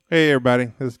Hey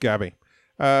everybody, this is Gabby.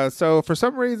 So for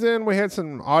some reason we had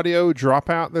some audio drop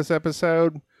out this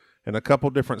episode in a couple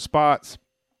different spots.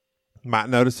 Might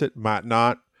notice it, might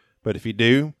not, but if you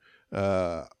do,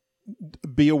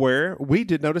 be aware we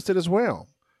did notice it as well.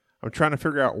 I'm trying to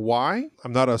figure out why.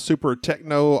 I'm not a super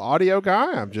techno audio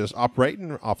guy. I'm just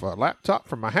operating off a laptop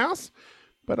from my house,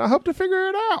 but I hope to figure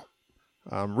it out.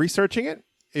 I'm researching it.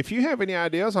 If you have any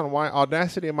ideas on why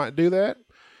Audacity might do that,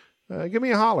 give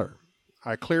me a holler.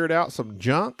 I cleared out some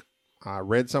junk. I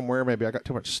read somewhere maybe I got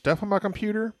too much stuff on my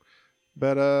computer,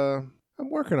 but I'm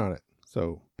working on it.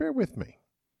 So bear with me.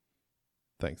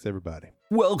 Thanks, everybody.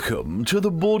 Welcome to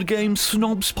the Board Game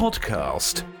Snobs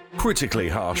Podcast. Critically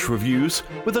harsh reviews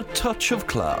with a touch of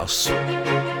class.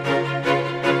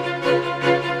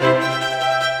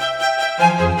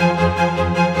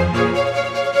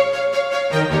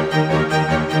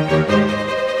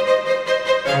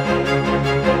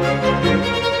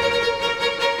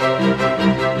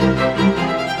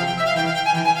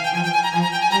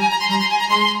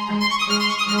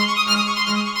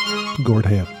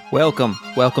 Gordham.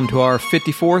 Welcome to our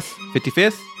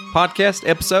 55th podcast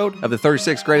episode of the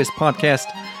 36th greatest podcast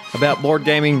about board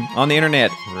gaming on the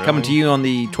internet. Really? Coming to you on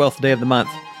the 12th day of the month.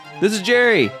 This is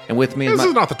Jerry, and with me This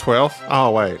is not the 12th. Oh,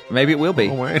 wait. Maybe it will be.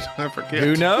 Oh, wait. I forget.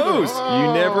 Who knows?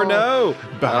 You never know.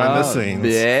 Behind the scenes.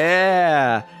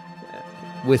 Yeah.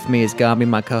 With me is Gabi,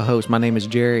 my co-host. My name is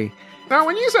Jerry. Now,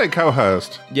 when you say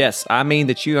co-host, Yes, I mean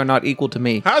that you are not equal to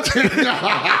me. how do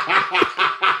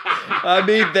I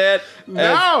mean that.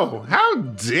 No, how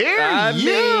dare I you?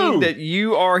 mean that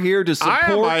you are here to support.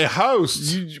 I am a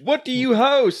host. What do you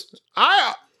host?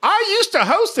 I used to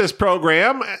host this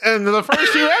program in the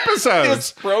first few episodes.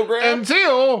 This program?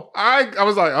 Until I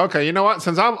was like, okay, you know what?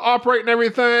 Since I'm operating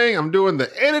everything, I'm doing the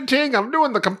editing, I'm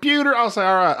doing the computer, I'll say,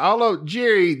 all right, I'll let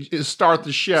Jerry start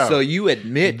the show. So you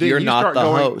admit Then you're you not start the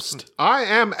going, host. I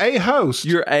am a host.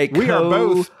 You're a We are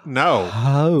both. No.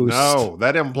 host. No,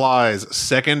 that implies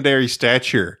secondary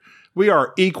stature. We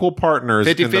are equal partners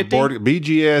in the 50-50? board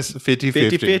BGS 50-50.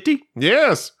 50-50?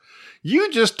 Yes. You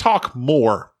just talk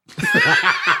more.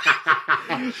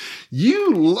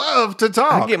 You love to I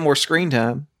talk. get more screen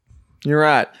time. You're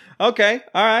right. Okay.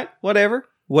 All right. Whatever.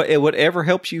 Whatever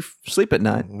helps you sleep at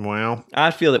night. Well,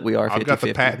 I feel that we are 50-50. I've got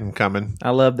the patent coming. I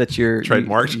love that you're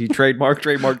Trademarked. You trademark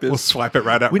this. We'll swipe it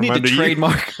right out We from need to under you.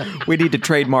 trademark. We need to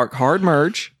trademark hard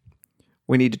merge.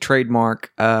 We need to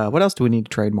trademark. What else do we need to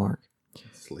trademark?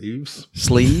 Sleeves.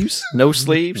 Sleeves? No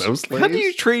sleeves. No sleeves. How do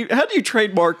you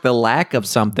trademark the lack of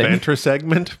something? Banter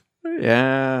segment.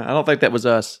 Yeah, I don't think that was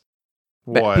us.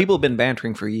 What? People have been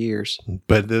bantering for years.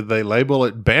 But did they label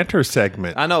it banter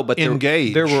segment? I know, but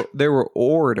Engage. there were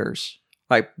orators,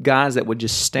 like guys that would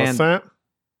just stand. What's that?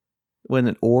 Wasn't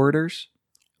it orators?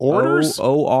 Orders?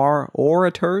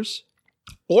 Orators.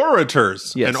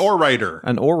 Orators. Yes. An orator.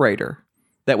 An orator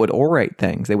that would orate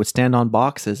things. They would stand on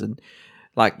boxes and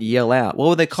like yell out. What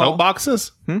would they call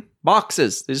Soapboxes?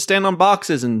 boxes? They just stand on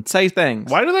boxes and say things.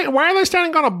 Why are they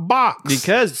standing on a box?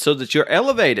 Because so that you're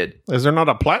elevated. Is there not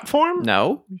a platform?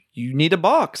 No, you need a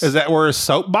box. Is that where a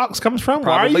soapbox comes from?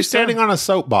 Why are Probably you so. standing on a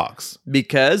soapbox?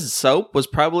 Because soap was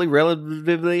probably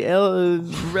relatively. I don't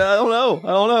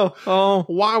know. Oh,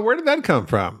 Why? Where did that come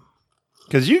from?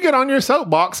 Because you get on your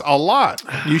soapbox a lot.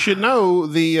 You should know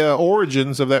the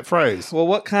origins of that phrase. well,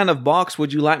 what kind of box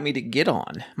would you like me to get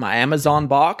on? My Amazon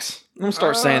box? I'm gonna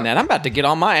start saying that. I'm about to get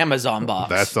on my Amazon box.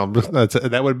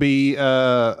 That would be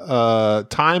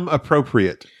time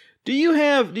appropriate. Do you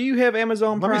have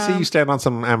Amazon Prime? Let me see you stand on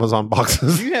some Amazon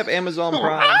boxes. Do you have Amazon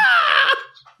Prime?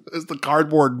 As the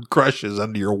cardboard crushes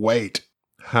under your weight.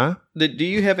 Huh? Do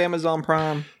you have Amazon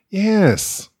Prime?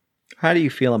 Yes. How do you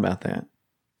feel about that?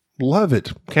 Love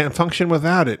it. Can't function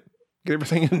without it. Get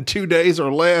everything in 2 days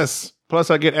or less. Plus,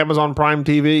 I get Amazon Prime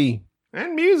TV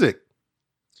and music.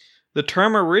 The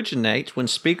term originates when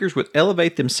speakers would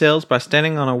elevate themselves by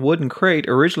standing on a wooden crate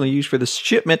originally used for the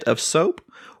shipment of soap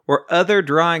or other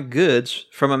dry goods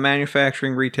from a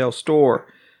manufacturing retail store.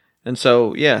 And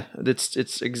so, yeah,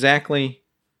 it's exactly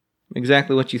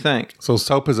what you think. So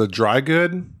soap is a dry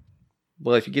good?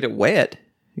 Well, if you get it wet,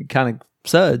 it kind of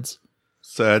suds.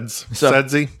 Suds. So-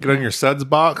 Sudsy. Get on your suds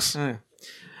box.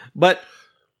 But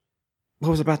what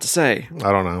was I about to say?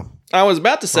 I don't know. I was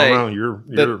about to say You're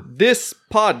that this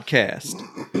podcast,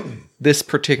 this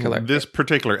particular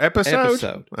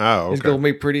episode. Oh, okay. is going to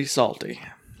be pretty salty.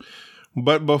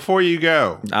 But before you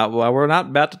go, Well, we're not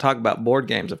about to talk about board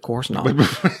games, of course not.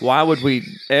 Why would we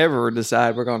ever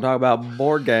decide we're going to talk about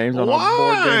board games on a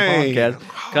board game podcast?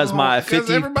 Because my 'Cause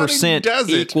everybody 50% does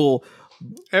it. equal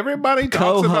Everybody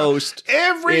talks co-host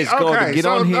about is going to get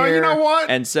on here you know what?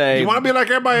 and say, you want to be like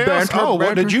everybody else? Banter, What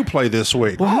banter. did you play this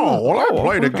week? I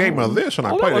played a game of this and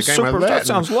I played a was game of super- that. that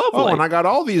sounds and, lovely. and I got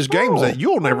all these games that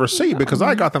you'll never see because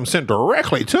I got them sent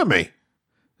directly to me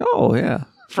oh, yeah.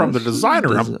 from the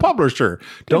designer and publisher.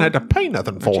 Didn't have to pay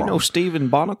nothing for You them. know Stephen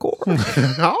Bonacore?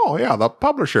 Oh, yeah, the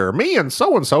publisher. Me and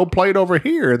so-and-so played over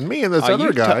here, and me and this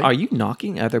other guy. Are you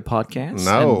knocking other podcasts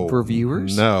No. and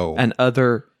reviewers? No. And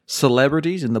other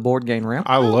celebrities in the board game realm?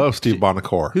 I love Steve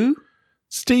Bonacore. Who?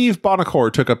 Steve Bonacore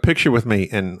took a picture with me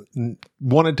and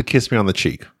wanted to kiss me on the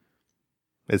cheek.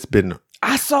 It's been...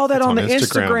 I saw that It's on on the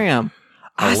Instagram. Instagram.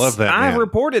 I love that I man.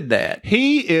 reported that.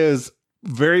 He is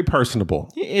very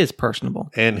personable, He is personable.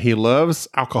 and he loves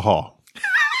alcohol.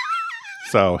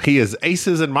 So he is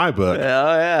aces in my book. Oh,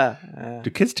 yeah. Do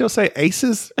kids still say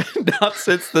aces? Not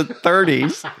since the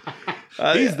 30s.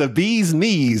 He's the bee's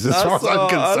knees, as far as I'm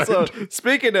concerned.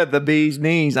 Speaking of the bee's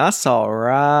knees, I saw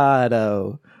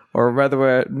Rado, or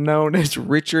rather known as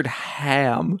Richard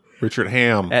Ham, Richard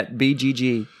Ham. at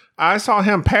BGG. I saw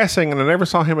him passing, and I never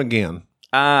saw him again.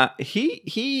 Wasn't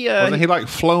Wasn't he like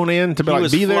flown in to be like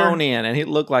was be there? flown in, and he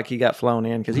looked like he got flown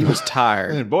in because he was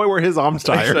tired. And boy, were his arms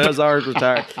tired. His arms were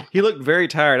tired. He looked very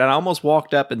tired, and I almost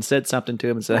walked up and said something to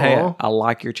him and said, "Hey, Aw. I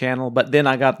like your channel." But then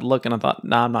I got to look and I thought,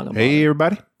 "No, I'm not going to." Hey,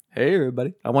 everybody. Hey,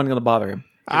 everybody! I wasn't going to bother him.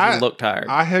 'Cause he looked tired.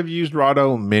 I have used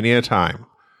Rado many a time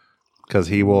because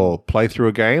he will play through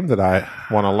a game that I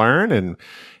want to learn, and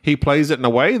he plays it in a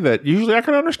way that usually I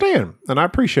can understand, and I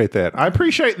appreciate that. I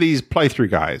appreciate these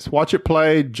playthrough guys. Watch it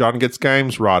play. John Gets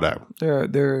Games. Rado.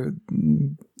 They're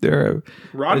a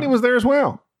Rodney was there as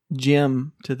well.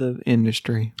 gem to the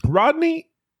industry. Rodney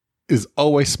is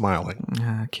always smiling,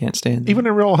 I can't stand. even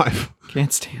in real life.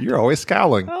 can't stand. You're always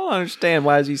scowling. I don't understand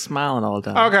why is he smiling all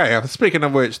the time. Okay, speaking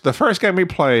of which, the first game we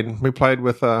played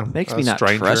with a Makes a me not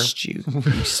stranger. trust you.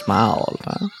 You smile all the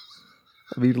time.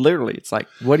 I mean, literally, it's like,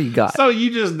 what do you got? So you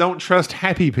just don't trust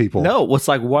happy people? No, it's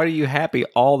like, what are you happy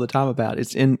all the time about?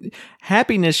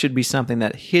 Happiness should be something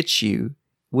that hits you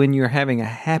when you're having a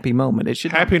happy moment. It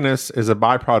should Happiness is a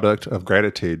byproduct of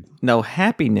gratitude. no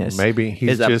happiness. Maybe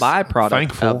he's is a just byproduct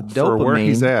thankful of dopamine for where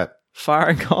he's at.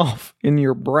 firing off in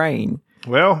your brain.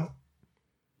 Well,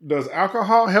 does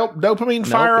alcohol help dopamine Nope,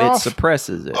 fire it off?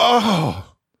 suppresses it.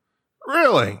 Oh,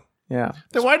 really? Yeah.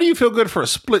 Then why do you feel good for a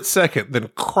split second, then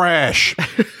crash?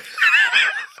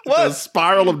 The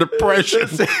spiral of depression.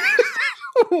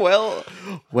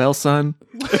 well, son.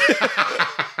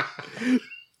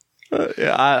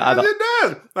 Yeah, I don't. It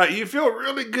does. Like you feel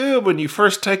really good when you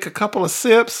first take a couple of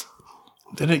sips.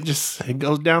 Then it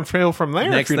goes downhill from there.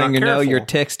 Next if you're thing not you know, careful. you're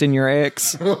texting your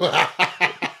ex.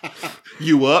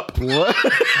 You up? What?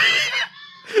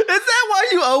 Is that why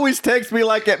you always text me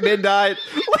like at midnight?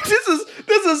 Like this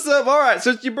is all right.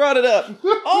 Since you brought it up,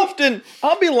 often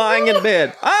I'll be lying in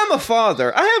bed. I'm a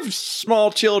father. I have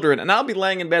small children, and I'll be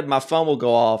laying in bed. My phone will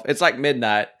go off. It's like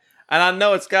midnight, and I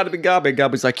know it's got to be Gobby.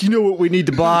 Gobby's like, you know what we need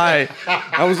to buy?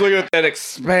 I was looking at that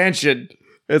expansion.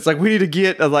 It's like we need to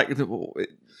get. I was like,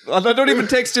 I don't even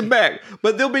text him back.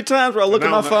 But there'll be times where I look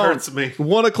at my that phone. hurts me.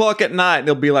 1 o'clock at night, and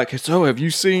they'll be like, so have you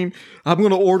seen? I'm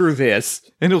going to order this.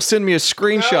 And he'll send me a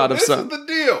screenshot of this something. is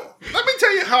the deal. Let me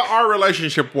tell you how our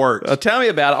relationship works. Tell me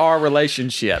about our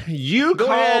relationship. You Go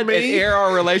call ahead me and air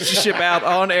our relationship out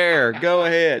on air. Go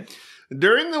ahead.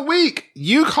 during the week.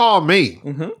 You call me.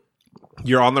 Mm-hmm.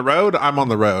 You're on the road. I'm on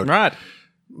the road. Right.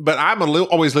 But I'm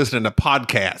always listening to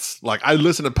podcasts. Like I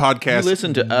listen to podcasts. You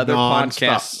listen to other nonstop.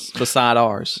 podcasts beside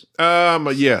ours.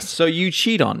 Yes. So you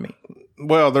cheat on me.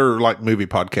 Well, they're like movie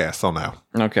podcasts. So now.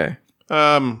 Okay.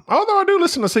 Although I do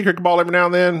listen to Secret Cabal every now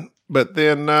and then. But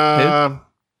then,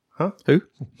 Who?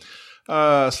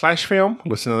 Slash Film.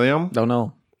 Listen to them. Don't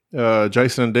know.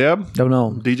 Jason and Deb. Don't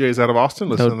know. DJs out of Austin.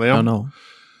 Listen to them. Don't know.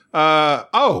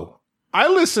 I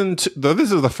listened to.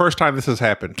 This is the first time this has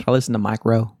happened. I listen to Mike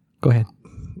Rowe. Go ahead.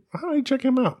 How do you check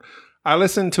him out? I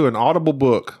listened to an Audible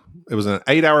book. It was an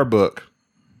 8-hour book.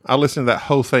 I listened to that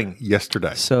whole thing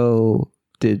yesterday. So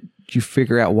did you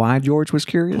figure out why George was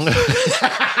curious?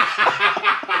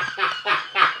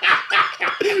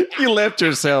 You left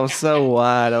yourself so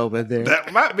wide open there.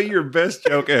 That might be your best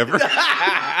joke ever.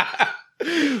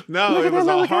 No, it was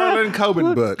a Harlan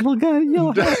Coben book. Little guy in the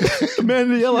yellow hat. The man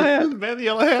in the yellow hat. The man in the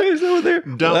yellow hat. He's over there.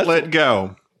 Don't Let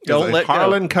Go. Don't It's Let Go.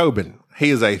 Harlan Coben. He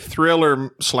is a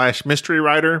thriller / mystery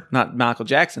writer. Not Michael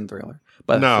Jackson thriller,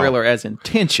 but No. a thriller as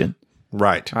intention.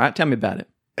 Right. All right, tell me about it.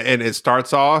 And it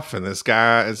starts off, and this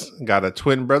guy has got a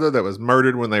twin brother that was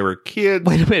murdered when they were kids.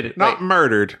 Wait a minute. Not wait.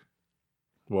 murdered.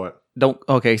 What? Don't.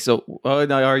 Okay, so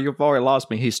no, you've already lost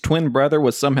me. His twin brother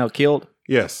was somehow killed.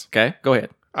 Yes. Okay, go ahead.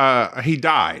 He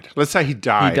died. Let's say he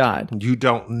died. He died. You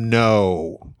don't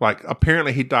know. Like,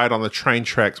 apparently he died on the train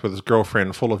tracks with his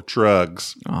girlfriend full of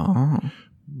drugs. Oh.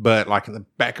 But, like, in the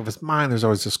back of his mind, there's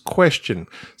always this question.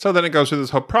 So then it goes through this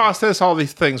whole process. All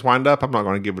these things wind up. I'm not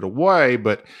going to give it away,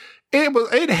 but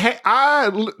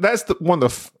that's one of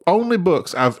the only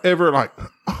books I've ever, like,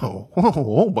 I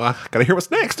got to hear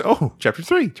what's next. Oh, chapter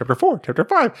 3, chapter 4, chapter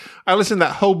 5. I listened to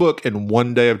that whole book in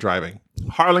one day of driving.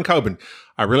 Harlan Coben.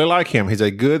 I really like him. He's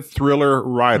a good thriller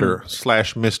writer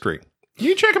 / mystery.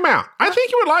 You check him out. I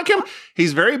think you would like him.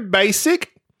 He's very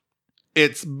basic.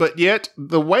 But yet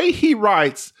the way he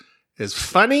writes is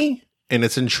funny and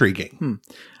it's intriguing.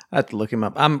 I have to look him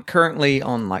up. I'm currently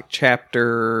on like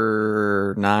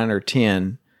chapter 9 or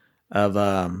 10 of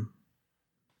the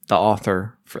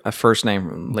author. First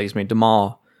name leaves me,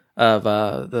 Dumas, of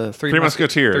the Three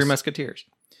Musketeers. Three Musketeers.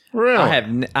 Really?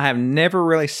 I have never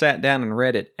really sat down and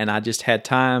read it, and I just had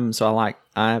time, so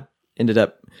I ended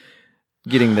up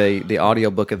getting the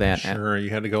audiobook of that. Sure, you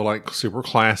had to go like super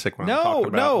classic. When I'm talking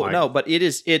about, no, but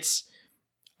it's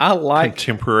I like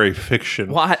contemporary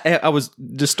fiction. Well, I was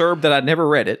disturbed that I never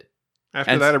read it.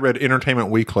 After that, I read Entertainment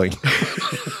Weekly.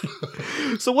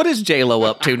 So what is J-Lo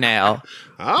up to now?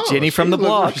 Jenny from the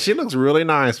block. She looks really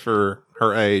nice for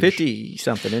her age.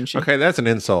 50-something, isn't she? Okay, that's an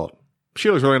insult. She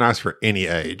looks really nice for any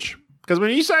age. Because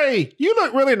when you say, you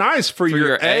look really nice for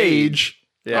your age,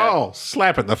 oh,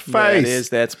 slap in the face.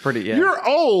 That's pretty, You're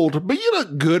old, but you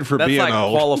look good for being like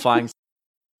old. Qualifying.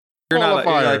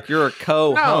 You're a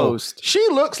co-host. No, she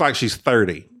looks like she's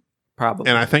 30. Probably.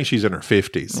 And I think she's in her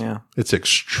 50s. Yeah. It's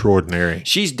extraordinary.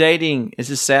 She's dating. This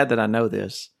is sad that I know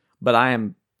this, but I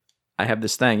have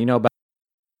this thing, about,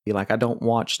 like, I don't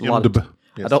watch a lot of,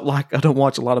 Yes. I don't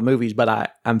watch a lot of movies, but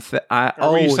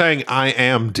Are you saying I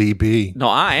am DB? No,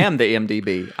 I am the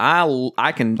MDB.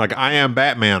 I can, like, I am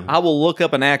Batman. I will look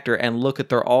up an actor and look at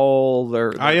their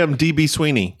I am DB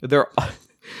Sweeney. They're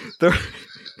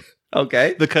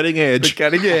okay. The cutting edge.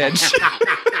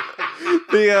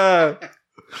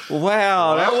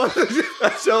 Wow, that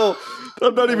was so.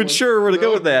 I'm not even sure where to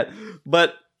go with that,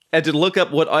 but. And to look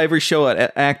up what every show an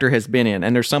actor has been in,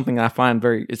 and there's something I find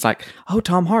it's like, oh,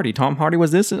 Tom Hardy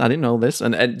was this, and I didn't know this,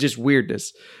 and just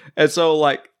weirdness. And so,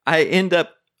 like, I end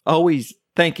up always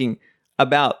thinking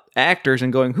about actors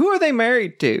and going, who are they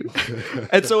married to?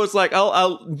 And so it's like,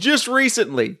 I'll just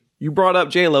recently, you brought up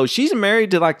J-Lo. She's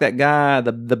married to, like, that guy,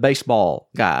 the baseball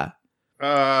guy.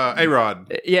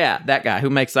 A-Rod. Yeah, that guy who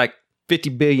makes, like,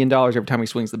 $50 billion every time he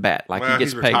swings the bat. Like, he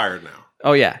gets he's paid. Retired now.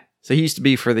 Oh, yeah. So he used to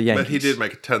be for the Yankees. But he did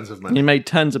make tons of money. He made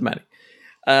tons of money.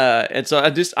 And so I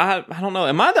don't know.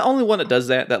 Am I the only one that does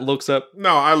that looks up?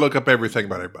 No, I look up everything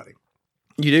about everybody.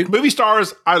 You do? Movie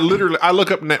stars, I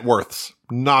look up net worths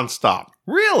nonstop.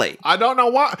 Really? I don't know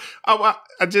why.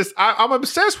 I'm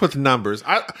obsessed with numbers.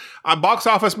 I'm Box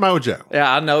Office Mojo.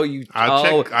 Yeah, I know you.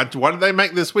 Check. What did they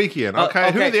make this weekend?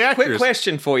 Okay, who are the actors? Quick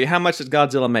question for you: how much did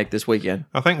Godzilla make this weekend?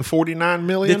 I think $49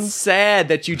 million. It's sad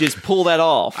that you just pull that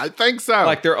off. I think so.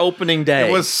 Like their opening day.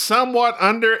 It was somewhat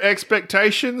under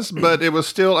expectations, but it was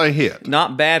still a hit.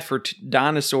 Not bad for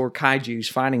dinosaur kaiju's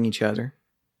fighting each other.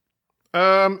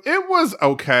 It was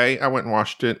okay. I went and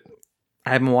watched it.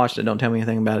 I haven't watched it. Don't tell me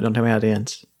anything about it. Don't tell me how it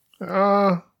ends.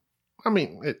 I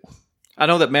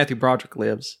know that Matthew Broderick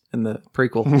lives in the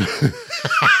prequel.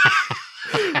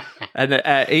 And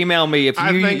email me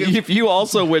if you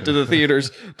also went to the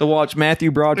theaters to watch Matthew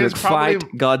Broderick fight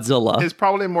Godzilla. It's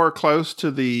probably more close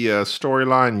to the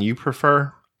storyline you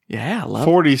prefer. Yeah, I love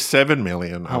 $47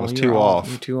 million. I was too off.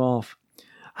 You're too off.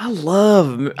 I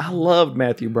loved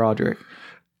Matthew Broderick.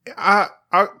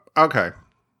 Okay.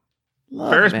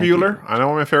 Ferris Bueller. I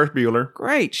know him as Ferris Bueller.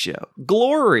 Great show.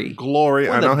 Glory.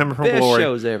 I know him from best Glory.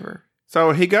 Shows ever.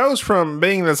 So he goes from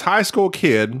being this high school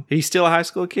kid. He's still a high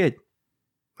school kid.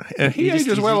 And he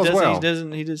ages well as well.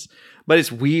 But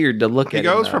it's weird to look at. He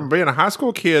goes from being a high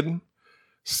school kid,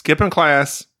 skipping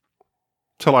class,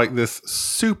 to like this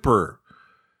super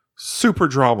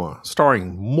drama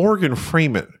starring Morgan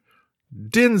Freeman,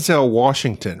 Denzel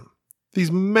Washington. These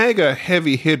mega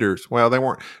heavy hitters. Well, they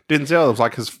weren't. Denzel was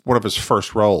like one of his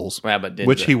first roles,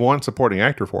 which he won supporting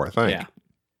actor for, I think. Yeah,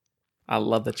 I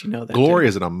love that you know that. Glory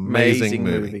is an amazing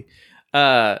movie.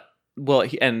 And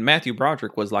Matthew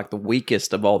Broderick was like the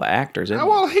weakest of all the actors.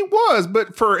 Well, he was,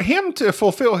 but for him to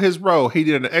fulfill his role, he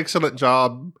did an excellent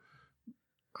job.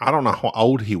 I don't know how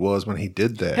old he was when he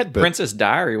did that. Princess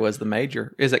Diary was the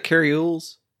major. Is it Carrie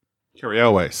Elwes? Carrie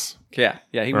Elwes. Yeah,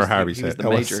 he was. Or however he was the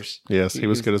Ellis. majors. Yes, he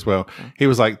was good as well. He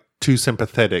was like too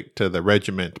sympathetic to the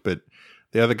regiment, but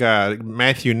the other guy,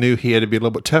 Matthew, knew he had to be a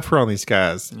little bit tougher on these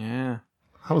guys. Yeah.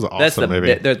 That was an That's awesome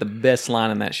movie. they're the best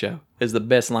line in that show. Is the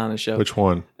best line in the show. Which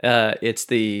one? It's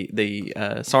the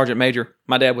sergeant major.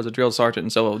 My dad was a drill sergeant,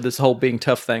 and so this whole being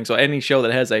tough thing. So any show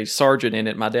that has a sergeant in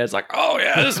it, my dad's like, "Oh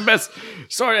yeah, this is the best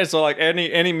sergeant." So like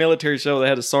any military show that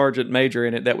had a sergeant major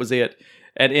in it, that was it.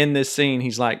 And in this scene,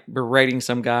 he's like berating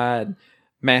some guy, and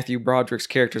Matthew Broderick's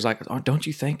character's like, "Oh, don't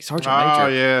you think, Sergeant Major? Oh,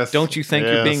 yes. Don't you think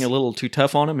you're Yes. being a little too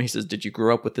tough on him?" And he says, "Did you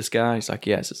grow up with this guy?" He's like,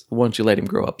 "Yes." It's, "Why don't you let him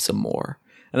grow up some more?"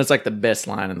 And it's like the best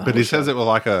line in the But whole he show. says it with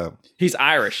like a He's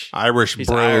Irish. Irish He's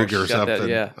brogue Irish. or He's got that, something.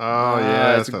 yeah. Oh,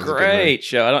 yeah. It's a great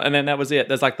show. And then that was it.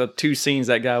 That's like the 2 scenes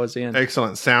that guy was in.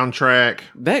 Excellent soundtrack.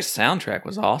 That soundtrack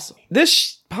was awesome.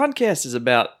 This podcast is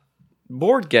about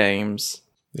board games,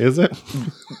 Is it?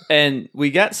 and we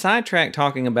got sidetracked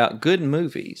talking about good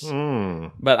movies.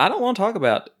 But I don't want to talk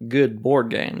about good board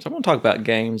games. I want to talk about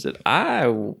games that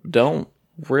I don't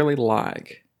really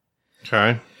like.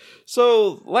 Okay.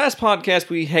 So, last podcast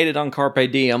we hated on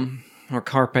Carpe Diem, or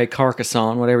Carpe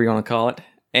Carcassonne, whatever you want to call it.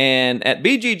 And at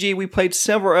BGG, we played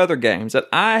several other games that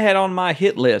I had on my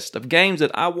hit list of games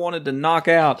that I wanted to knock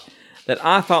out that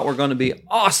I thought were going to be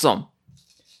awesome.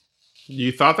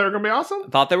 You thought they were going to be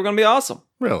awesome? Thought they were going to be awesome.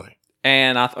 Really?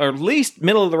 And or at least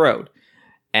middle of the road.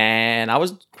 And I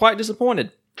was quite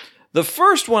disappointed. The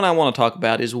first one I want to talk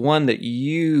about is one that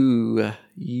you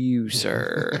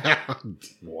sir,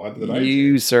 What did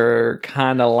you sir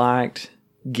kind of liked,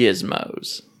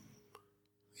 Gizmos.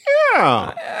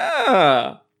 Yeah.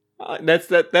 Yeah. That's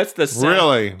the sound.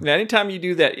 Really? Anytime you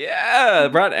do that, yeah,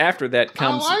 right after that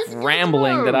comes like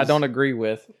rambling that I Gizmos. don't agree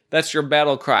with. That's your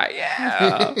battle cry.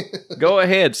 Yeah. Go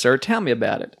ahead, sir. Tell me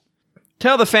about it.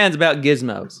 Tell the fans about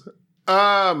Gizmos.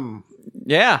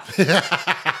 Yeah.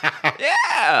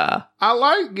 Yeah. I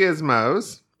like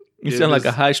Gizmos. You sound like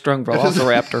a high-strung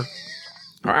velociraptor.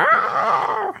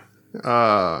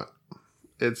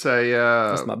 It's a.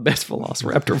 That's my best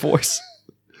velociraptor voice.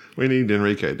 We need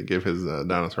Enrique to give his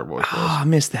dinosaur voice. for us. Oh, I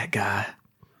miss that guy.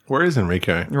 Where is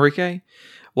Enrique? Enrique?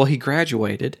 Well, he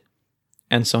graduated,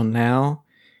 and so now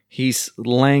he's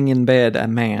laying in bed a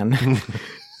man,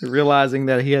 realizing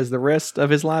that he has the rest of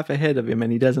his life ahead of him,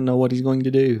 and he doesn't know what he's going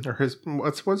to do. Or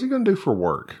what's he going to do for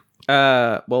work?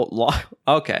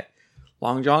 Okay.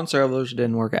 Long John Silver's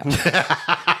didn't work out.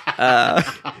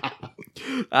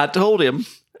 I told him,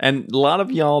 and a lot of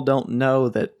y'all don't know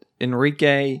that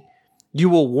Enrique, you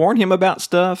will warn him about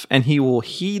stuff, and he will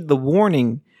heed the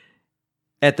warning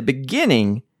at the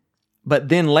beginning, but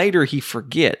then later he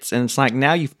forgets. And it's like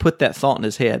now you've put that thought in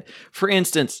his head. For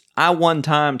instance, I one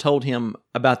time told him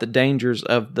about the dangers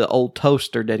of the old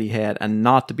toaster that he had and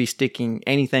not to be sticking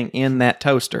anything in that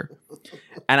toaster.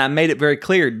 And I made it very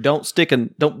clear, don't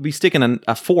be sticking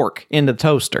a fork in the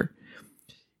toaster.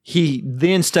 He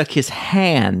then stuck his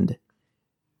hand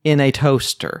in a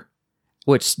toaster.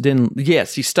 Which then,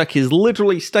 yes, he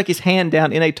literally stuck his hand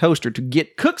down in a toaster to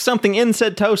cook something in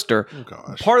said toaster. Oh,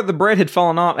 gosh. Part of the bread had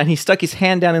fallen off, and he stuck his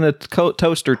hand down in the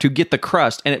toaster to get the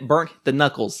crust, and it burnt the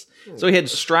knuckles. So he had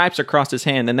stripes across his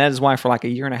hand, and that is why for like a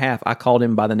year and a half, I called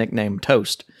him by the nickname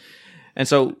Toast. And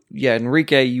so, yeah,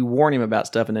 Enrique, you warn him about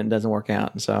stuff, and then it doesn't work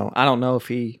out. And so I don't know if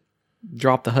he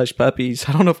dropped the hush puppies.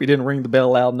 I don't know if he didn't ring the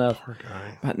bell loud enough. Poor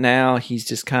guy. But now he's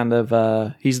just kind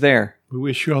of, he's there. We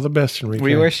wish you all the best, Enrique.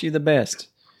 We wish you the best.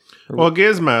 Well,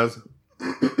 Gizmos,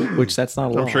 Which that's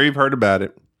not a I'm lot. sure you've heard about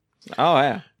it. Oh,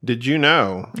 yeah. Did you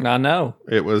know I know.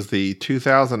 it was the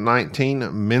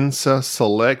 2019 Mensa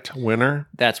Select winner?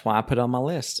 That's why I put it on my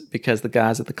list. Because the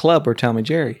guys at the club were telling me,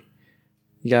 Jerry,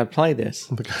 you got to play this.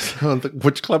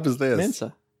 Which club is this?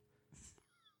 Mensa.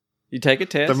 You take a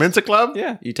test. The Mensa Club?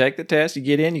 Yeah, you take the test, you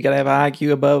get in, you got to have an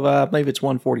IQ above, I believe it's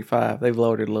 145. They've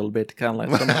lowered it a little bit to kind of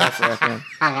let someone else wrap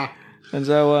in. And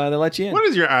so they let you in. What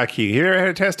is your IQ? You ever had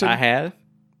it tested? I have.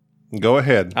 Go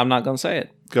ahead. I'm not going to say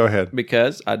it Go ahead.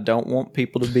 because I don't want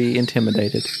people to be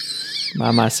intimidated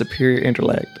by my superior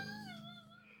intellect.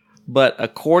 But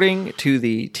according to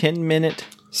the 10-minute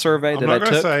survey that I not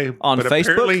gonna took say, on but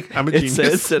apparently Facebook, I'm a it genius.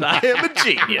 says that I am a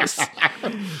genius.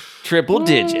 Triple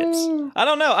digits. I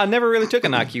don't know. I never really took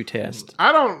an IQ test.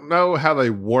 I don't know how they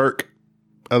work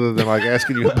other than like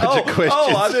asking you a bunch of questions.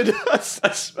 Oh, I did.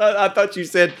 I thought you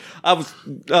said I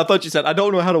thought you said I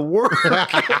don't know how to work.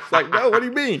 It's like, no. What do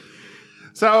you mean?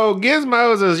 So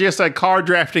Gizmos is just a card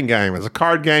drafting game. It's a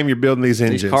card game. You're building these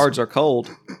engines. These cards are cold.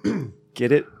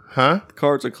 Get it? Huh? The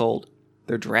cards are cold.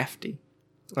 They're drafty.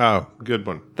 Oh, good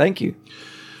one. Thank you.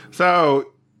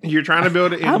 So you're trying to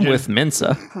build an engine. I'm with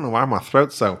Mensa. I don't know why my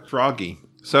throat's so froggy.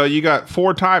 So you got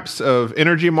 4 types of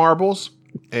energy marbles.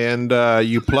 and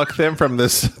you pluck them from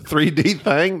this 3D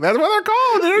thing. That's what they're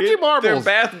called, energy marbles.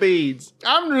 They're bath beads.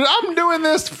 I'm doing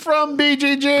this from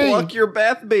BGG. Pluck your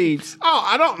bath beads. Oh,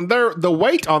 I don't. The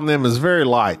weight on them is very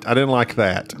light. I didn't like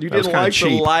that. You That was didn't kinda like cheap.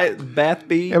 the light bath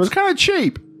beads? It was kind of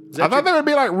cheap. I thought they would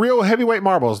be like real heavyweight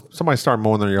marbles. Somebody started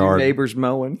mowing their Your yard. neighbor's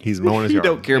mowing. He's mowing his You yard.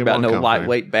 don't care He about won't no come,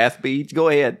 lightweight bath beads. Go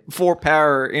ahead. 4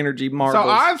 power energy marbles. So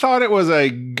I thought it was a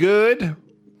good,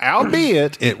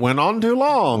 albeit it went on too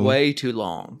long. Way too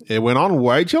long. It went on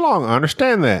way too long. I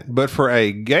understand that. But for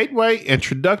a gateway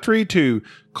introductory to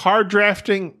card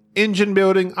drafting, engine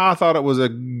building, I thought it was a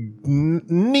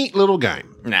neat little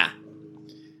game. Nah.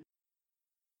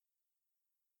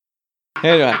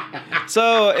 Anyway,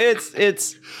 so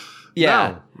it's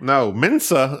yeah. No,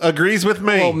 Mensa agrees with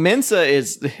me. Well,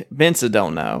 Mensa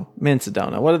don't know. Mensa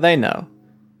don't know. What do they know?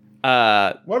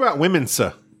 What about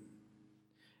Womensa?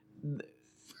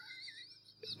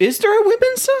 Is there a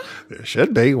Mensa? There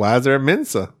should be. Why is there a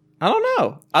Mensa? I don't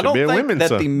know. I Should don't be a think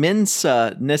that Womensa. the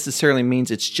Mensa necessarily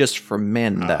means it's just for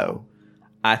men, though.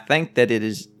 I think that it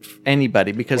is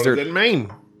anybody because What does it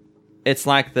mean? it's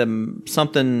like the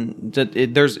something that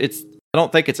it's. I don't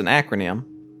think it's an acronym,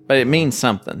 but it means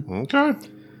something. Okay.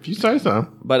 If you say so.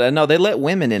 But no, they let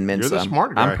women in Mensa. You're the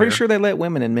smart guy I'm pretty here. sure they let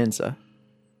women in Mensa.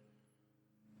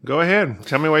 Go ahead.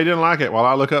 Tell me why you didn't like it while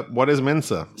I look up what is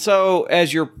Mensa. So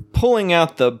as you're pulling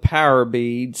out the power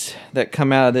beads that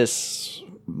come out of this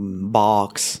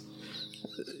box,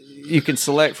 you can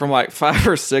select from like 5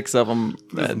 or 6 of them.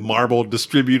 Marble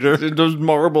distributor. There's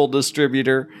marble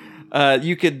distributor.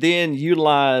 You could then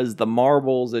utilize the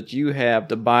marbles that you have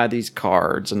to buy these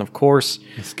cards, and of course,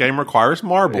 This game requires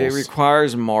marbles. it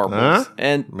requires marbles. Huh?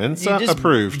 And Mensa you just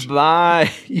approved. You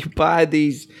buy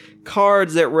these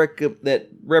cards that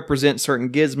represent certain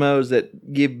gizmos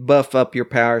that buff up your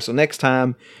power. So next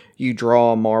time you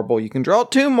draw a marble, you can draw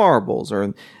 2 marbles,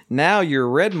 or now your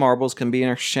red marbles can be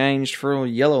exchanged for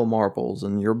yellow marbles,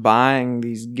 and you're buying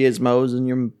these gizmos and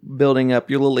you're building up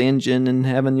your little engine and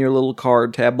having your little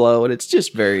card tableau, and it's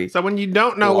just very. So when you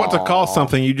don't know what to call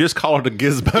something, you just call it a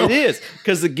gizmo. It is,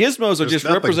 because the gizmos are just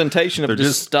nothing. representation of They're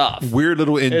just stuff. Weird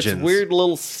little engines. It's weird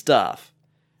little stuff.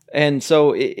 And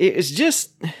so it's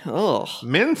just,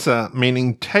 Mensa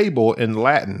meaning table in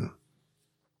Latin.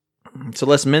 So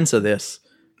let's Mensa this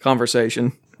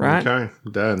conversation, right? Okay,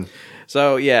 done.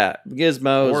 So yeah,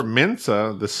 gizmos. Or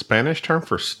Mensa, the Spanish term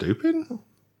for stupid?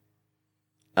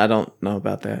 I don't know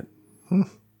about that.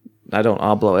 I don't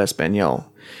hablo español.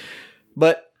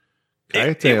 But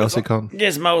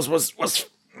gizmos was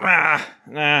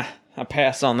I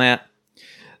pass on that.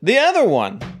 The other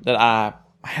one that I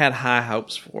had high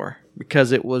hopes for,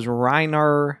 because it was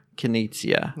Reiner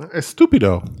Knizia.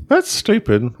 Stupido. That's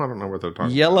stupid. I don't know what they're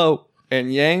talking Yellow and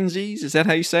Yangzies, is that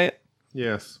how you say it?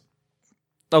 Yes,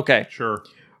 Okay. sure.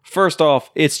 First off,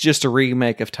 it's just a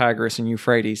remake of Tigris and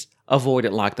Euphrates. Avoid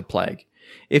it like the plague.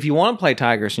 If you want to play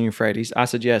Tigris and Euphrates, I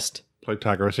suggest Play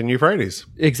Tigris and Euphrates.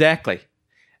 exactly.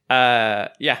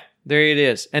 Yeah, there it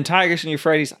is. And Tigris and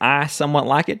Euphrates, I somewhat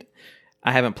like it.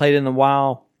 I haven't played it in a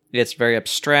while. It's very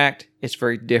abstract. It's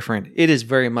very different. It is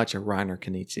very much a Reiner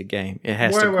Knizia game. It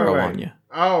has to grow on you.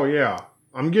 Oh, yeah.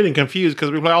 I'm getting confused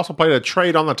because we also played a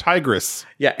trade on the Tigris.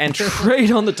 Yeah, and trade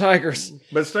on the Tigris.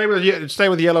 But stay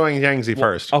with Yellow and Yangtze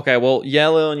first. Okay, well,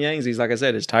 Yellow and Yangtze, like I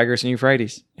said, is Tigris and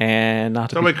Euphrates. And not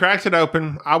to So be we cracked it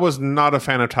open. I was not a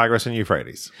fan of Tigris and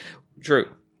Euphrates. true.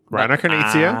 Reiner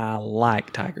Knizia. I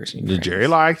like Tigris and Euphrates. Jerry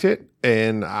liked it,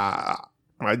 and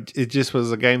it just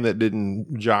was a game that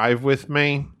didn't jive with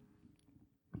me.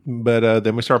 But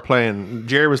then we started playing.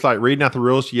 Jerry was like reading out the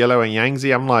rules to Yellow and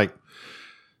Yangtze. I'm like,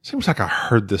 seems like I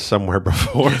heard this somewhere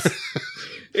before.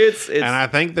 It's and I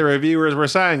think the reviewers were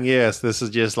saying, yes, this is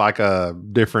just like a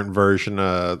different version,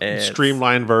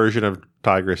 streamlined version of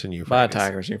Tigris and Euphrates. by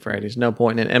Tigris and Euphrates. No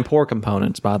point in it. And poor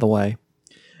components, by the way.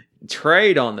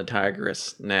 Trade on the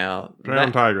Tigris now. Trade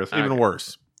on Tigris, even okay.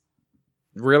 worse.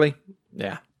 Really?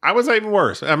 Yeah. I would say even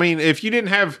worse. I mean, if you didn't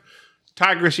have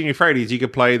Tigris and Euphrates, you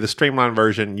could play the streamlined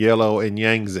version, Yellow and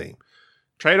Yangtze.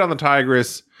 Trade on the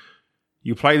Tigris.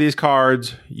 You play these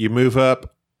cards, you move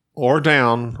up or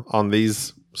down on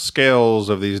these scales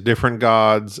of these different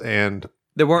gods and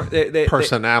They weren't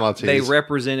personalities. They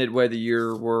represented whether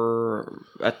you were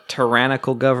a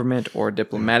tyrannical government or a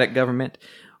diplomatic government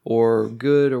or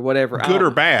good or whatever. Good or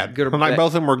bad. Good or like bad. both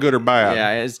of them were good or bad.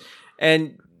 Yeah.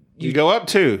 And you go up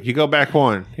 2, you go back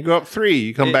 1. You go up 3,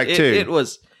 you come back 2.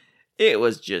 It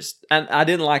was just, and I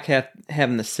didn't like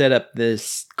having to set up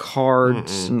this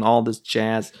cards and all this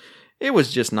jazz. It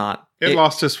was just not. It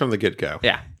lost us from the get-go.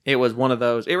 Yeah, it was one of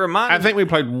those. It reminded. I think we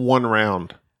played 1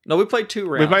 round. No, we played 2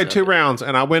 rounds. We played 2 rounds,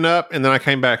 and I went up, and then I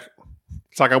came back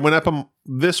It's like I went up them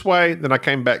this way, then I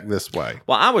came back this way.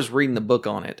 Well, I was reading the book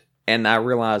on it, and I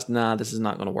realized, this is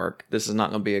not going to work. This is not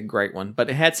going to be a great one. But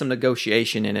it had some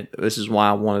negotiation in it. This is why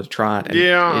I wanted to try it. And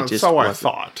Yeah, it just so I wasn't.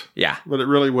 thought. Yeah. But it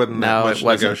really wasn't that No, much it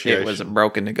wasn't. negotiation. It was a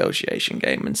broken negotiation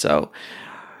game. And so,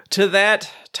 to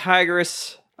that,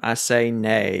 Tigris, I say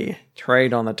nay.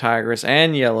 Trade on the Tigris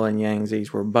and Yellow and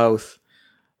Yangtze's were both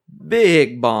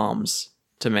big bombs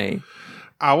to me.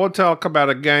 I will talk about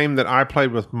a game that I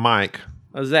played with Mike.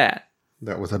 What was that?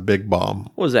 That was a big bomb.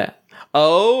 What was that?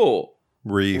 Oh,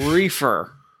 Reef.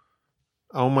 Reefer.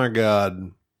 Oh my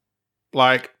God.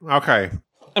 Like, okay.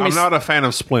 I'm not a fan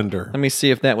of Splendor. Let me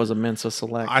see if that was a Mensa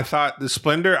Select. I thought the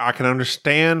Splendor, I can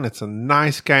understand. It's a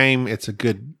nice game. It's a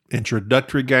good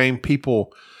introductory game.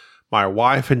 My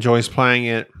wife enjoys playing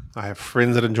it. I have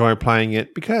friends that enjoy playing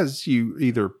it because you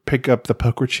either pick up the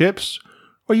poker chips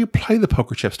or you play the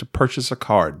poker chips to purchase a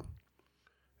card.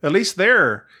 At least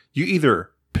there, you either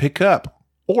pick up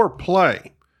or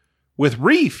play. With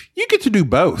Reef, you get to do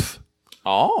both.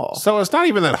 Oh. So it's not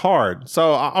even that hard.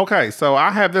 So, so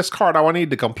I have this card I need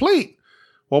to complete.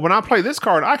 Well, when I play this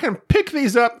card, I can pick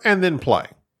these up and then play.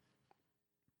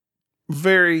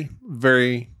 Very,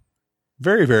 very,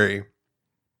 very, very,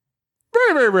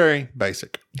 very, very, very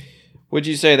basic. Would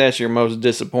you say that's your most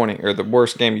disappointing or the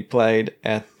worst game you played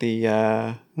at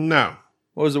the... No.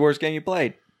 What was the worst game you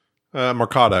played?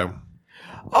 Mercado.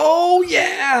 Oh,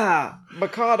 yeah!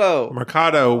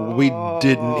 Mercado, we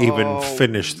didn't even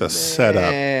finish the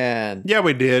setup. Man. Yeah,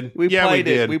 we did. We played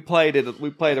it. We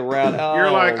played a round.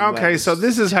 You're like, okay, so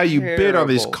this is how you bid on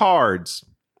these cards.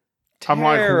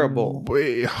 Terrible. I'm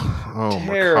like, oh, Terrible.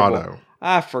 Mercado.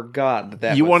 I forgot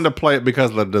that. You wanted to play it because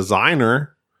of the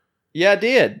designer. Yeah, I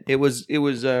did. It was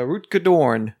Rutger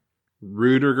Dorn.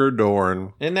 Rudiger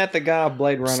Dorn. Isn't that the guy of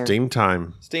Blade Runner? Steam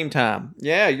Time.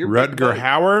 Yeah, you're Rutger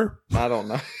Hauer? I don't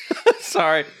know.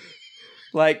 Sorry.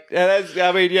 Like, that's,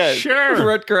 I mean, yeah. Sure.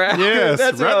 Rutger Hauer. Yes,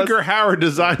 That's Rutger Hauer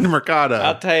designed Mercado.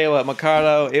 I'll tell you what,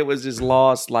 Mercado, it was just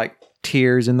lost like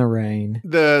tears in the rain.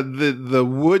 The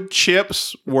wood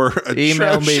chips were atrocious.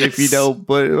 Email me if you know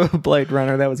Blade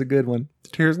Runner. That was a good one.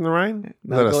 Tears in the Rain? Is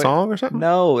No, that go a ahead. song or something?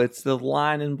 No, it's the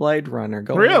line in Blade Runner.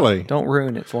 Go Really? ahead. Don't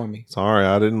ruin it for me. Sorry,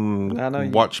 I didn't I know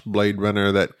you- watch Blade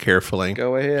Runner that carefully.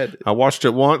 Go ahead. I watched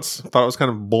it once, thought it was kind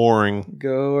of boring.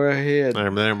 Go ahead.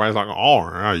 And then everybody's like,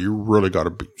 oh, you really got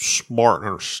to be smart and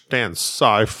understand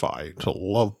sci-fi to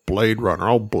love Blade Runner.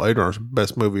 Oh, Blade Runner's the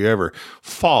best movie ever.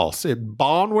 False. It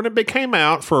bombed when it came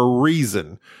out for a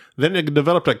reason. Then it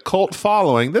developed a cult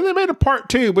following. Then they made a part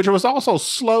 2, which was also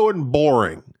slow and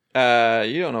boring.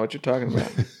 You don't know what you're talking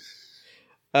about.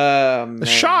 Man.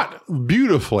 Shot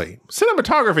beautifully.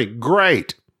 Cinematography,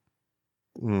 great.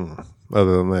 Other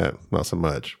than that, not so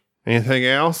much. Anything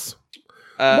else?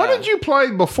 What did you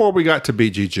play before we got to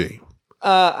BGG?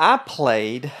 I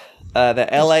played the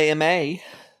LAMA.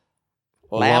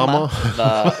 Llama?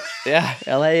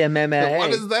 LAMMA. What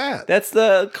is that? That's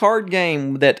the card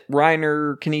game that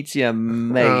Rainer Knizia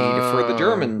made for the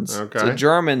Germans. Okay. It's a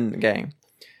German game.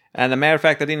 And as a matter of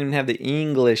fact, I didn't even have the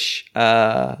English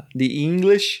rules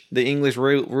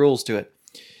to it.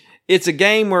 It's a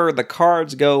game where the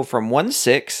cards go from 1 to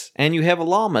 6, and you have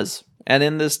llamas. And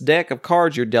in this deck of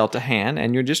cards, you're dealt a hand,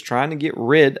 and you're just trying to get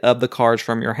rid of the cards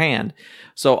from your hand.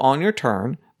 So on your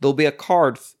turn, there'll be a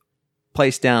card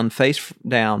placed down, face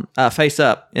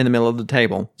up in the middle of the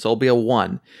table. So it'll be a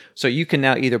 1. So you can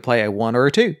now either play a 1 or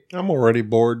a 2. I'm already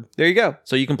bored. There you go.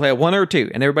 So you can play a 1 or a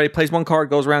 2, and everybody plays one card,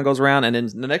 goes around, and then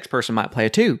the next person might play a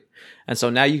 2. And so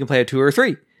now you can play a 2 or a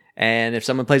 3. And if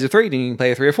someone plays a 3, then you can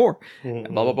play a 3 or 4.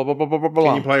 Mm-hmm. Blah, blah, blah, blah, blah, blah, blah.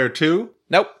 Can you play a 2?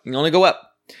 Nope. You can only go up.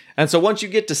 And so once you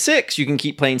get to 6, you can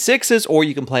keep playing 6s, or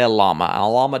you can play a llama. And a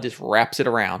llama just wraps it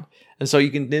around. And so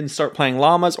you can then start playing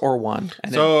llamas or 1.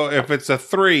 And So if it's a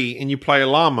 3 and you play a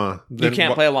llama, then you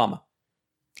can't play a llama.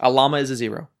 A llama is a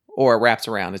 0, or it wraps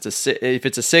around. If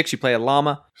it's a 6, you play a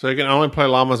llama. So you can only play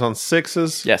llamas on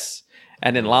 6s? Yes.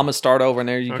 And then llamas start over, and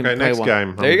there you can play next one.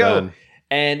 game. There you go.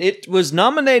 And it was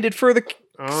nominated for the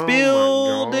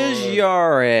Spiel my des God.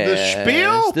 Jahres. The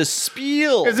Spiel? The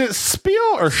Spiel. Is it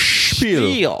Spiel or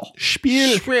Spiel?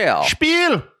 Spiel. Spiel.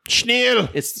 Spiel. Schnell.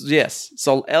 It's yes.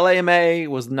 So LAMA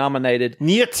was nominated,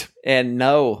 Niet. and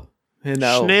no,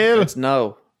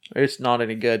 Schnell. it's not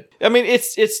any good. I mean,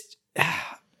 it's.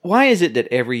 Why is it that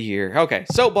every year? Okay,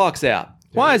 soapbox out.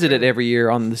 Why is it that every year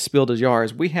on the Spiel des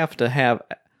Jahres we have to have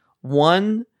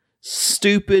one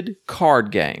stupid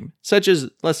card game, such as,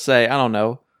 let's say, I don't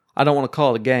know, I don't want to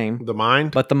call it a game, The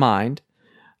Mind? but The Mind,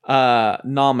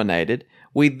 nominated.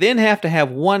 We then have to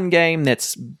have one game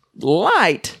that's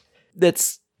light,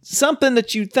 that's something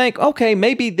that you think, okay,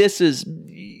 maybe this is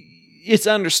it's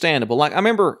understandable. Like I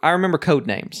remember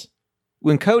Codenames.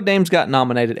 When Codenames got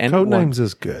nominated, and Codenames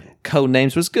is good.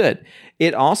 Codenames was good.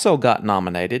 It also got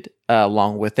nominated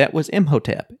along with that was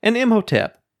Imhotep, and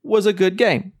Imhotep was a good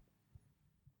game.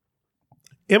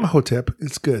 Imhotep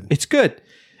is good. It's good.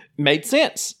 Made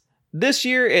sense. This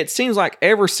year, it seems like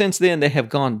ever since then they have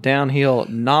gone downhill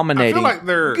nominating I feel like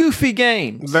they're goofy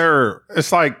games.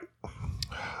 It's like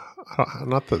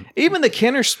not the Even the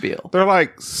Kennerspiel. they're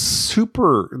like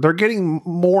super. They're getting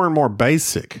more and more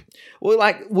basic. Well,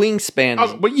 like Wingspan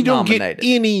is But you don't nominated.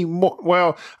 get any more.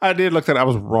 Well, I did look that. I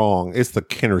was wrong. It's the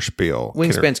Kennerspiel.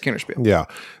 Wingspan's Kennerspiel. Yeah,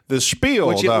 the spiel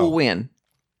Which it though, will win.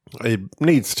 it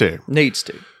needs to. Needs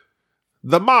to.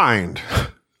 The mind,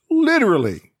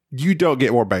 literally, you don't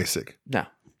get more basic. No.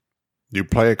 You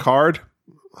play a card.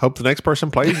 Hope the next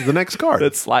person plays the next card.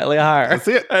 That's slightly higher. That's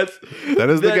it. That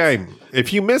is the game.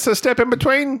 If you miss a step in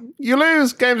between, you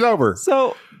lose. Game's over.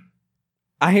 So,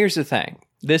 here's the thing.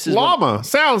 This is Llama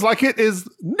sounds like it is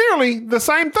nearly the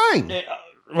same thing.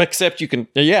 except you can,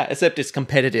 except it's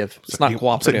competitive. It's not So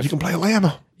cooperative. you can play a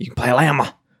llama. You can play a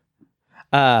llama.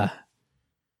 I'm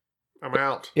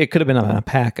out. It could have been an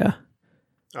alpaca.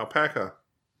 Alpaca.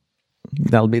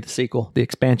 That'll be the sequel, the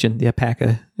expansion, the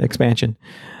alpaca expansion.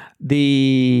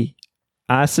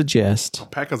 I suggest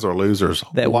Alpacas are losers.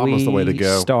 that Llama's we the way to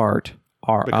go. start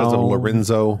our Because of own.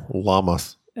 Lorenzo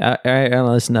Lamas.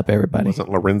 Listen up, everybody. Wasn't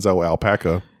Lorenzo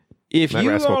Alpaca. If That you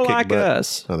rascal are kicked like butt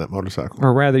us, on that motorcycle.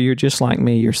 or rather you're just like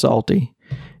me, you're salty,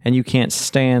 and you can't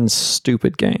stand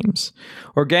stupid games,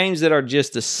 or games that are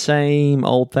just the same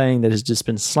old thing that has just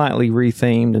been slightly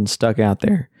rethemed and stuck out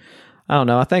there. I don't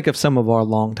know. I think of some of our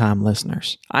longtime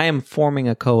listeners. I am forming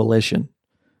a coalition.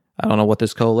 I don't know what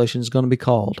this coalition is going to be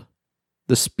called.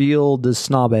 The Spiel des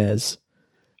Snobs.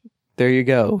 There you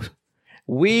go.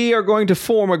 We are going to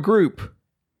form a group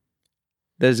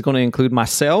that is going to include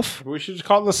myself. We should just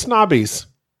call them the Snobbies.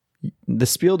 The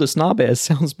Spiel des Snobs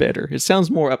sounds better. It sounds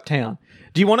more uptown.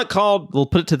 Do you want it called? We'll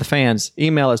put it to the fans.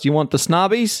 Email us. Do you want the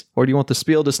Snobbies or do you want the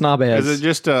Spiel des Snobs? Is it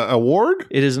just an award?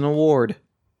 It is an award.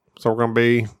 So we're going to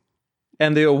be...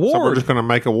 And the So we're award... just going to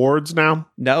make awards now?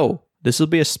 No, this will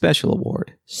be a special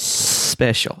award.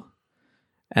 Special.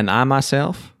 And I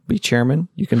myself be chairman.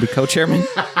 You can be co-chairman.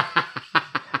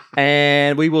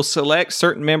 And we will select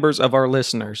certain members of our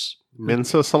listeners.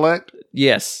 Mensa Select?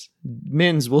 Yes.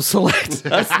 Men's will select.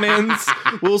 Us men's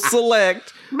will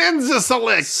select Mensa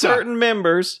Select! certain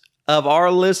members of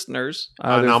our listeners.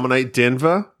 I nominate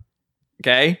Denver.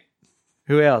 Okay.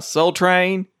 Who else? Soul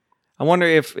Train. I wonder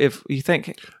if you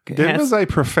think Denver's a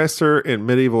professor in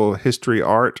medieval history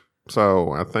art,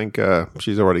 so I think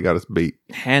she's already got us beat.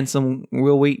 handsome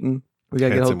Will Wheaton. We got to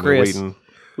get Handsome hold Chris. Wheaton.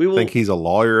 We will I think he's a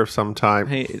lawyer of some type.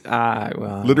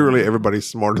 well, Literally everybody's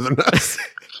smarter than us.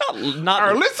 not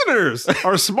Our listeners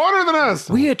are smarter than us.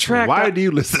 We attract Why a- do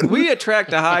you listen? we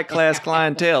attract a high class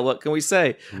clientele. What can we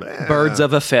say? Man. Birds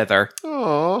of a feather.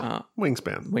 Aw,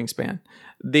 wingspan. Wingspan.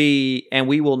 And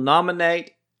we will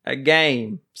nominate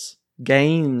games,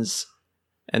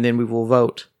 and then we will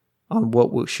vote on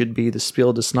what should be the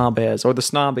Spiel des Snobs or the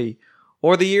Snobby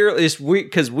or the year is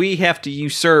because we have to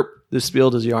usurp the Spiel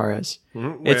des Jahres.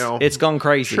 Well, It's gone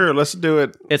crazy. sure, let's do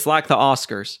it. It's like the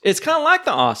Oscars. It's kind of like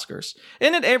the Oscars.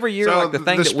 Isn't it every year like the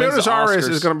thing that wins the Spiel des Jahres Oscars?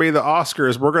 is going to be the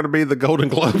Oscars. We're going to be the Golden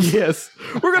Globes. Yes.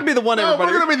 We're going to be the one No,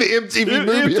 everybody... we're going to be the MTV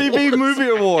Movie MTV Awards. Movie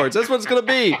Awards. That's what it's going to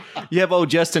be. You have old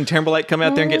Justin Timberlake come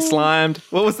out there and get slimed.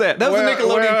 What was that? That was the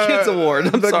Nickelodeon Kids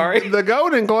Award. I'm sorry. The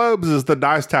Golden Globes is the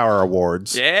Dice Tower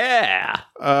Awards. Yeah.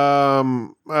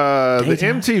 The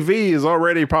MTV is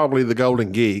already probably the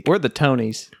Golden Geek. We're the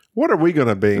Tonys. What are we going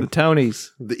to be? The Tonys.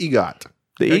 The EGOT.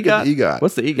 The Gotta get EGOT? the EGOT.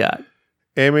 What's the EGOT?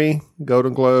 Emmy,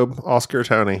 Golden Globe, Oscar,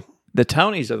 Tony. The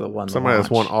Tonys are the one to Somebody watch.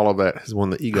 that's won all of that has won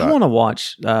the EGOT. I want to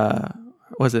watch,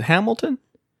 was it Hamilton?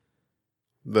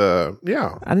 The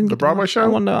I didn't the get Broadway to watch, show.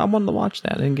 I wanted to watch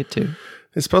that. I didn't get to.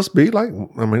 It's supposed to be like,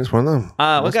 I mean, it's one of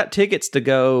them. We got tickets to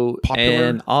go Popular.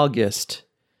 in August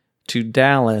to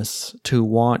Dallas to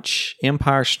watch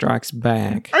Empire Strikes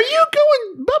Back. Are you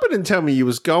going? Bubba didn't tell me you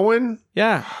was going.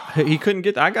 Yeah, he couldn't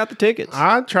get. I got the tickets.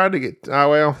 I tried to get. Oh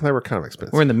well, they were kind of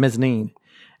expensive. We're in the mezzanine,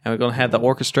 and we're going to have the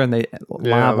orchestra and the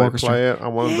live they orchestra. play it. I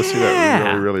wanted to see that Yeah.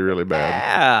 really, really, really bad.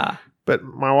 Yeah, But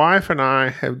my wife and I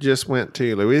have just went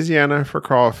to Louisiana for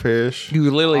crawfish. you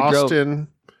literally drove Austin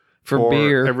for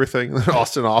beer. everything that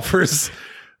Austin offers,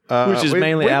 Which is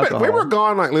mainly alcohol. We were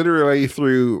gone like literally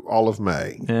through all of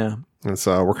May, Yeah. and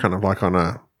so we're kind of like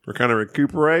we're kind of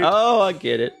recuperate. Oh, I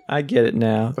get it. I get it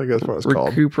now. I think that's what it's called.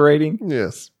 Recuperating.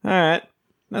 Yes, All right,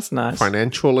 that's nice.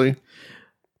 financially.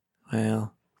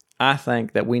 Well, I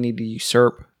think that we need to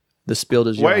usurp the Spiel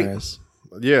des Wait. Jahres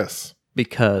Yes,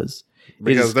 because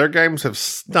because their games have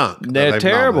stunk. that They're they've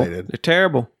terrible. nominated. They're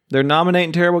terrible. They're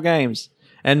nominating terrible games.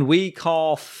 And we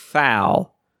call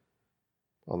foul.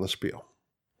 On the spiel.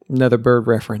 Another bird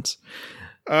reference.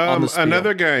 On the spiel.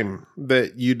 Another game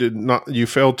that you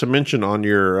failed to mention on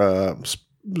your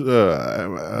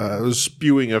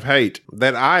spewing of hate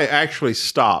that I actually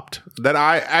stopped, that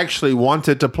I actually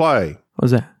wanted to play. What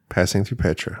was that? Passing Through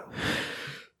Petra.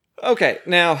 Okay,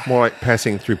 now. More like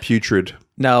Passing Through Putrid.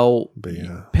 No. But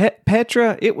yeah.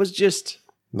 Petra, it was just.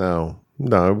 No,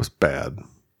 it was bad.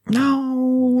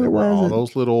 No, There it were all wasn't.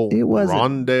 those little It wasn't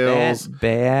rondelles. that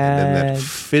bad. And then that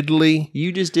fiddly.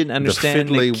 You just didn't understand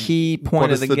the fiddly- key point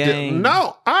what of is the game.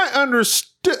 No, I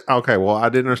understood. Okay, well, I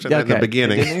didn't understand that in the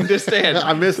beginning. You didn't understand.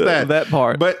 I missed that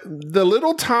part. But the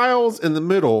little tiles in the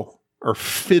middle are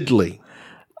fiddly.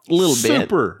 A little bit.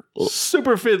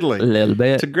 Super fiddly. A little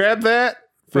bit. To grab that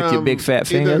With your from big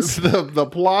fat either fingers. the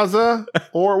plaza,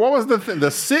 or what was the thing?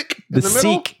 The Seek in The the middle?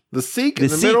 Seek. The Seek The in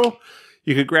the Seek. middle.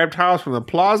 You could grab tiles from the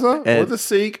plaza or the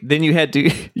Seek. Then you had to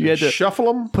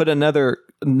Shuffle them. put another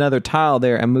tile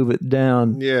there and move it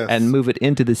down. Yes. And move it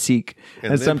into the seek.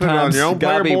 And And then put it on sometimes your own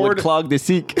player Gabi would board. clog the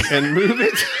seek. And move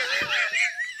it.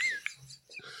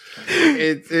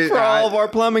 For all of our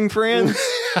plumbing friends,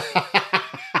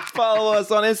 follow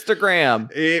us on Instagram.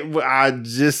 I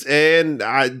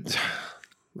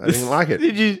didn't like it.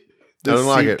 Did you? I don't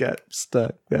like it. Got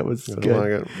stuck. That was I don't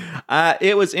good. like it.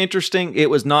 It was interesting. It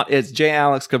was not. It's J.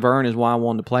 Alex Cavern is why I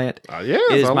wanted to play it. Yes,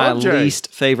 It is I my love Jay.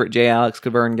 least favorite J. Alex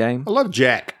Cavern game. I love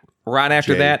Jack. Right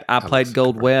after J. that, I Alex played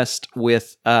Gold Cavern. West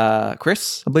with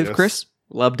Chris. I believe Yes. Chris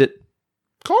loved it.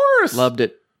 Of course. Loved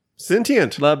it.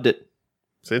 Sentient. Loved it.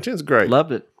 Sentient's great.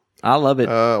 Loved it. I love it.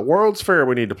 World's Fair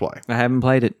we need to play. I haven't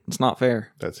played it. It's not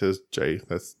fair. That's his J.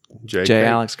 That's JK. J.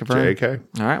 Alex Cavern. JK.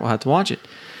 All right, we'll have to watch it.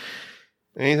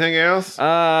 Anything else?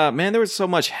 Man, there was so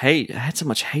much hate. I had so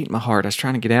much hate in my heart. I was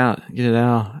trying to get it out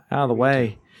of the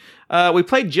way. We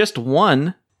played Just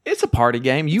One. It's a party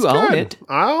game. You own Good. it.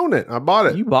 I own it. I bought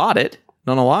it. You bought it.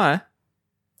 Don't know why.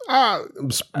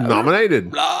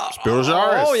 Nominated. Spiels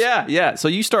Yaris. Oh yeah. So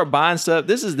you start buying stuff.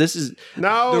 This is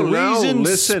No, the reason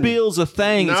listen. Spiel's a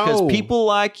thing is because No. people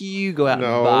like you go out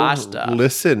and buy stuff.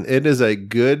 Listen, it is a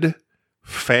good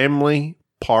family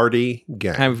party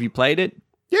game. Have you played it?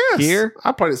 Yes. Here?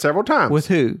 I played it several times. With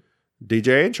who?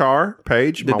 DJ and Char,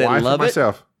 Paige, Did my they wife, love and it?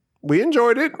 myself. We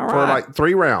enjoyed it All for right. like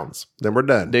 3 rounds. Then we're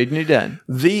done. Dude, you're done.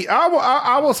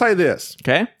 I will say this.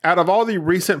 Okay. Out of all the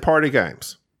recent party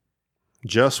games,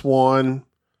 Just One,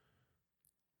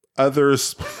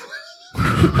 others,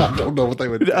 I don't know what they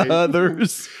would do.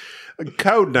 Others.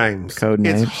 Code names.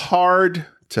 Codenames. It's hard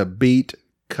to beat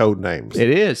code names. It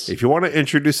is. If you want to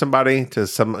introduce somebody to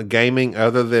some gaming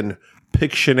other than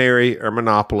Pictionary or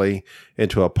Monopoly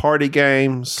into a party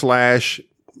game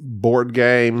 / board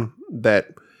game that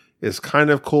is kind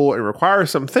of cool and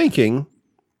requires some thinking,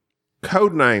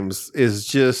 Codenames is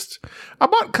just... I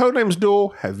bought Codenames Duel,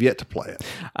 have yet to play it.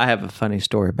 I have a funny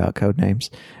story about code names.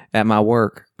 At my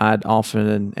work, I'd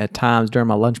often, at times during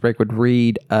my lunch break, would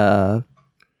read If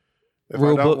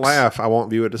Rule I don't books. laugh, I won't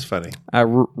view it as funny.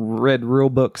 read rule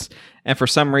books, and for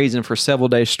some reason, for several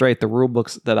days straight, the rule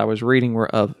books that I was reading were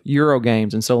of Euro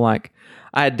games, and so like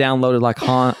I had downloaded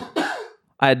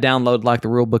the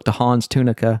rule book to Hans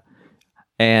Tunica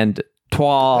and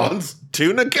Trois. Hans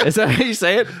Tunica? Is that how you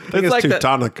say it? I think it's like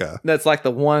Teutonica. that's like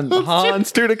the one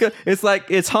Hans Tunica.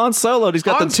 It's Han Solo. He's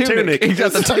got Hans the tunic. Tunic. He's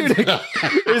got the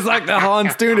tunic. He's like the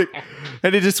Hans Tunic,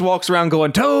 and he just walks around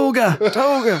going toga,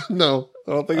 toga. No,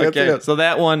 I don't think Okay, that's it. so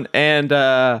that one and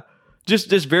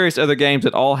just various other games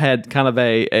that all had kind of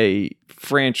a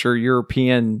French or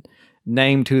European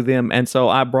name to them, and so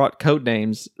I brought code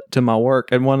names to my work,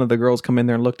 and one of the girls come in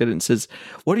there and looked at it and says,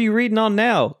 "What are you reading on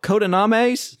now?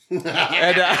 Codenames?" and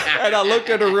I looked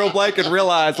at her real blank and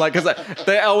realized, like, because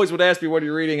they always would ask me, "What are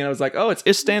you reading?" And I was like, "Oh, it's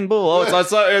Istanbul. Oh,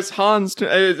 it's Hans.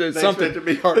 It's something." to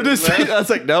be harder than that. I was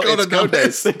like, "No, it's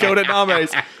Codenames.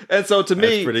 Codenames." And so to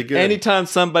me, pretty good. anytime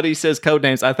somebody says code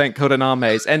names, I think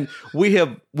Codenames. And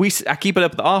I keep it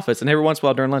up at the office, and every once in a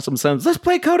while during lunch, someone says, "Let's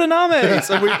play Codenames."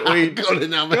 And we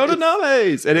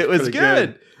Codenames, and it was pretty good.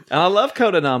 good. And I love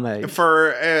Codenames. For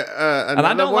And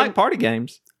I don't like party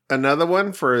games. another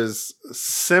one for as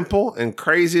simple and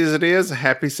crazy as it is,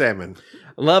 Happy Salmon.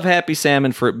 I love Happy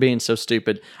Salmon for it being so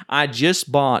stupid. I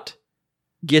just bought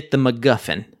Get the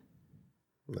MacGuffin.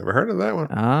 Never heard of that one.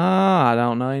 I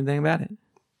don't know anything about it.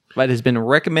 but has been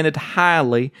recommended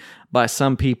highly by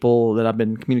some people that I've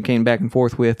been communicating back and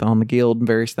forth with on the guild and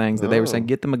various things that they were saying,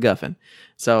 get the MacGuffin.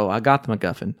 So I got the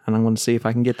MacGuffin, and I'm going to see if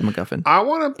I can get the MacGuffin. I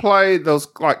want to play those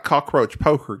like cockroach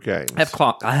poker games. I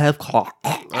have clock.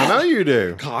 I know you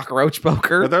do. Cockroach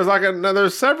poker. But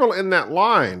there's several in that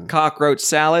line. Cockroach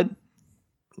salad.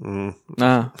 Or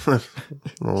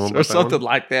something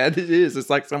like that. It is. It's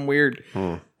like some weird.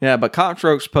 Yeah, but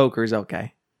cockroach poker is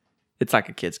okay. It's like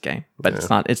a kid's game, but it's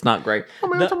not great. I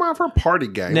mean, I'm talking about for a party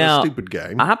game, a stupid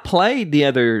game. I played the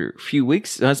other few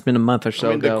weeks. It's been a month or so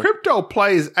ago. The crypto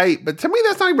plays 8, but to me,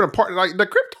 that's not even a part. Like, the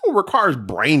crypto requires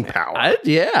brain power.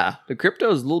 The crypto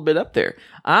is a little bit up there.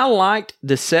 I liked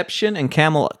Deception and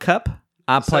Camel Cup.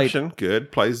 Deception,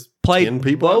 good. Played 10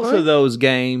 people. Both of those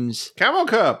games. Camel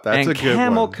Cup, that's a good one.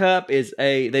 Camel Cup is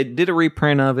they did a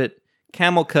reprint of it.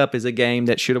 Camel Cup is a game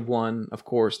that should have won, of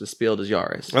course, the Spiel des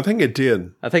Jahres. I think it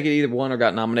did. I think it either won or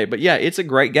got nominated. But yeah, it's a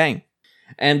great game.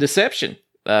 And Deception,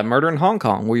 Murder in Hong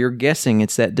Kong, where you're guessing.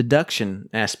 It's that deduction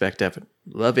aspect of it.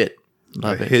 Love it.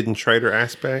 Love it. Hidden trader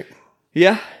aspect.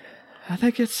 Yeah. I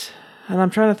think it's... And I'm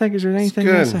trying to think, is there anything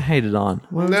else I hated on?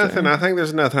 Nothing. I think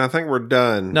there's nothing. I think we're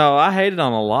done. No, I hated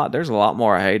on a lot. There's a lot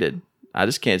more I hated. I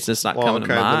just can't. It's just not coming to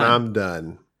mind. Okay, then I'm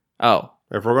done. Oh.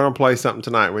 If we're going to play something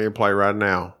tonight, we need to play right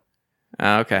now.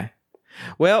 Okay.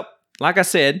 Well, like I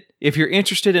said, if you're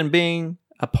interested in being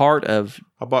a part of...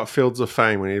 How about Fields of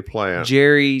Fame? We need to play it.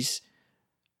 Jerry's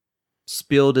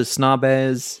Spiel des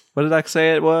Snobbies. What did I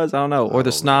say it was? I don't know. Or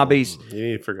the Snobbies. You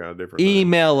need to figure out a different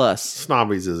Email name. us.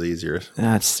 Snobbies is easier.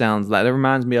 That sounds like... That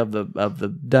reminds me of the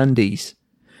Dundies.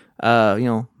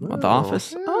 The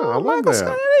Office. Yeah, I love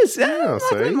that. It is. I like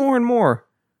that more and more.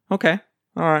 Okay.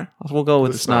 All right. We'll go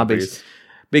with the Snobbies.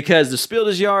 Because the Spiel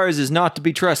des Jahres is not to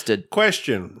be trusted.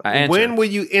 Question. When will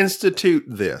you institute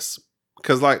this?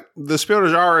 Because, like, the Spiel des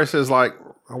Jahres is like,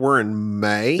 we're in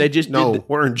May.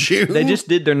 We're in June. They just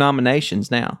did their nominations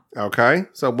now. Okay.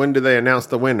 So when do they announce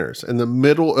the winners? In the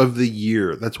middle of the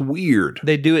year. That's weird.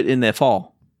 They do it in the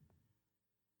fall.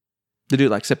 They do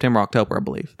it like September, October, I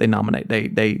believe. They nominate.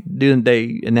 They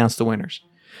announce the winners.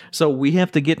 So we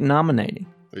have to get nominating.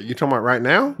 Are you talking about right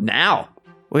now? Now.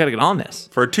 We got to get on this.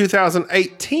 For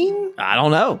 2018? I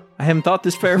don't know. I haven't thought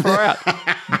this far out.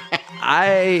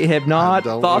 I have not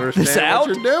thought this out.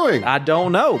 What you're doing. I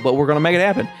don't know, but we're going to make it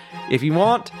happen. If you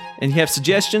want and you have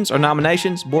suggestions or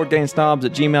nominations,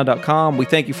 boardgamesnobs@gmail.com. We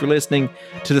thank you for listening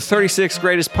to the 36th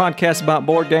greatest podcast about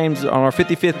board games on our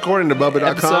 55th according to Bubba.com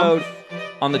episode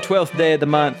on the 12th day of the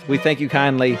month. We thank you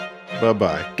kindly.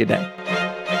 Bye-bye. Good day.